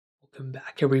Welcome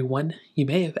back, everyone. You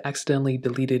may have accidentally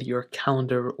deleted your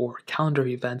calendar or calendar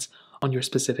events on your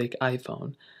specific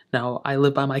iPhone. Now, I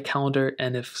live by my calendar,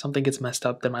 and if something gets messed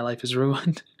up, then my life is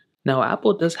ruined. Now,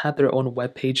 Apple does have their own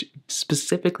webpage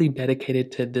specifically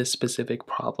dedicated to this specific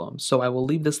problem. So I will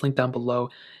leave this link down below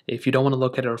if you don't want to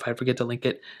look at it or if I forget to link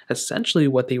it. Essentially,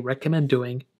 what they recommend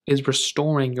doing is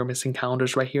restoring your missing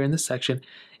calendars right here in this section.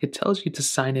 It tells you to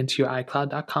sign into your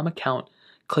iCloud.com account,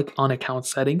 click on Account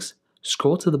Settings,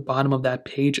 scroll to the bottom of that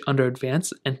page under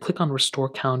Advanced, and click on Restore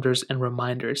Calendars and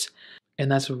Reminders.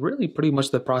 And that's really pretty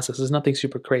much the process. There's nothing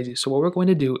super crazy. So what we're going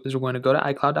to do is we're going to go to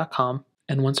iCloud.com.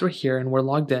 And once we're here and we're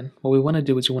logged in, what we want to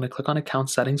do is you want to click on Account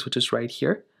Settings, which is right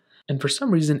here. And for some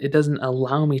reason, it doesn't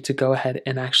allow me to go ahead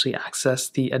and actually access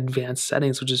the advanced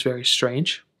settings, which is very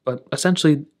strange. But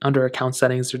essentially, under Account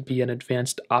Settings, there'd be an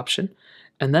advanced option.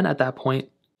 And then at that point,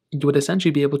 you would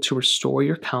essentially be able to restore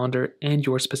your calendar and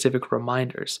your specific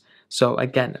reminders. So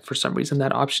again, for some reason,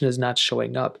 that option is not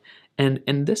showing up. And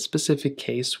in this specific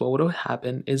case, what would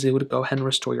happen is it would go ahead and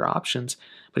restore your options.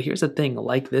 But here's the thing,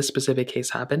 like this specific case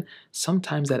happened,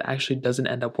 sometimes that actually doesn't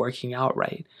end up working out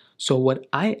right. So what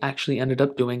I actually ended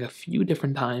up doing a few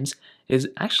different times is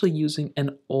actually using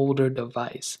an older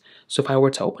device. So if I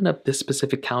were to open up this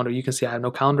specific calendar, you can see I have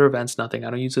no calendar events, nothing, I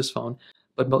don't use this phone.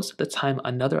 But most of the time,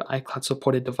 another iCloud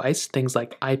supported device, things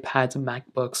like iPads,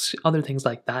 MacBooks, other things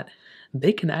like that,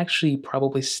 they can actually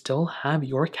probably still have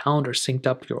your calendar synced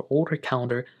up to your older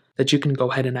calendar that you can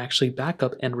go ahead and actually back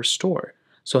up and restore.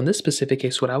 So in this specific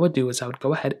case, what I would do is I would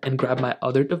go ahead and grab my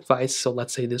other device. So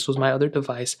let's say this was my other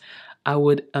device. I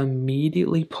would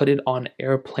immediately put it on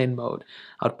airplane mode.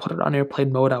 I would put it on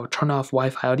airplane mode. I would turn off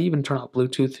Wi-Fi. I would even turn off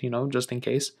Bluetooth, just in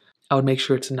case. I would make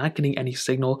sure it's not getting any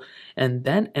signal. And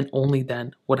then and only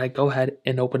then would I go ahead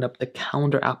and open up the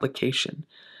calendar application.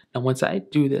 Now, once I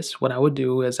do this, what I would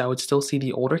do is I would still see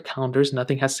the older calendars.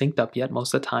 Nothing has synced up yet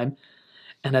most of the time.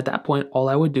 And at that point, all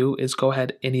I would do is go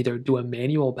ahead and either do a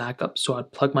manual backup. So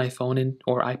I'd plug my phone in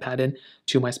or iPad in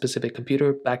to my specific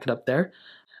computer, back it up there.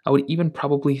 I would even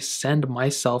probably send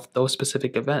myself those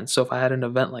specific events. So if I had an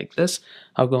event like this,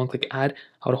 I would go and click add.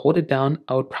 I would hold it down.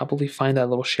 I would probably find that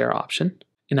little share option.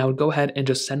 And I would go ahead and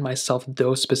just send myself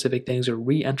those specific things or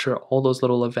re-enter all those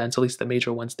little events, at least the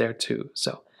major ones there too.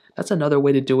 So that's another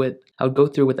way to do it. I would go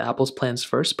through with Apple's plans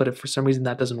first, but if for some reason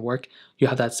that doesn't work, you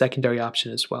have that secondary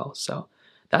option as well. So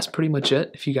that's pretty much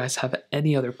it. If you guys have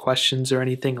any other questions or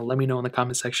anything, let me know in the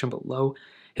comment section below.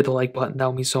 Hit the like button, that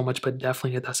would mean so much, but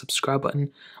definitely hit that subscribe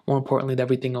button. More importantly than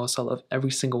everything else, I love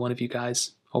every single one of you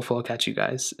guys. Hopefully I'll catch you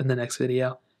guys in the next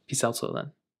video. Peace out till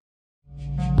then.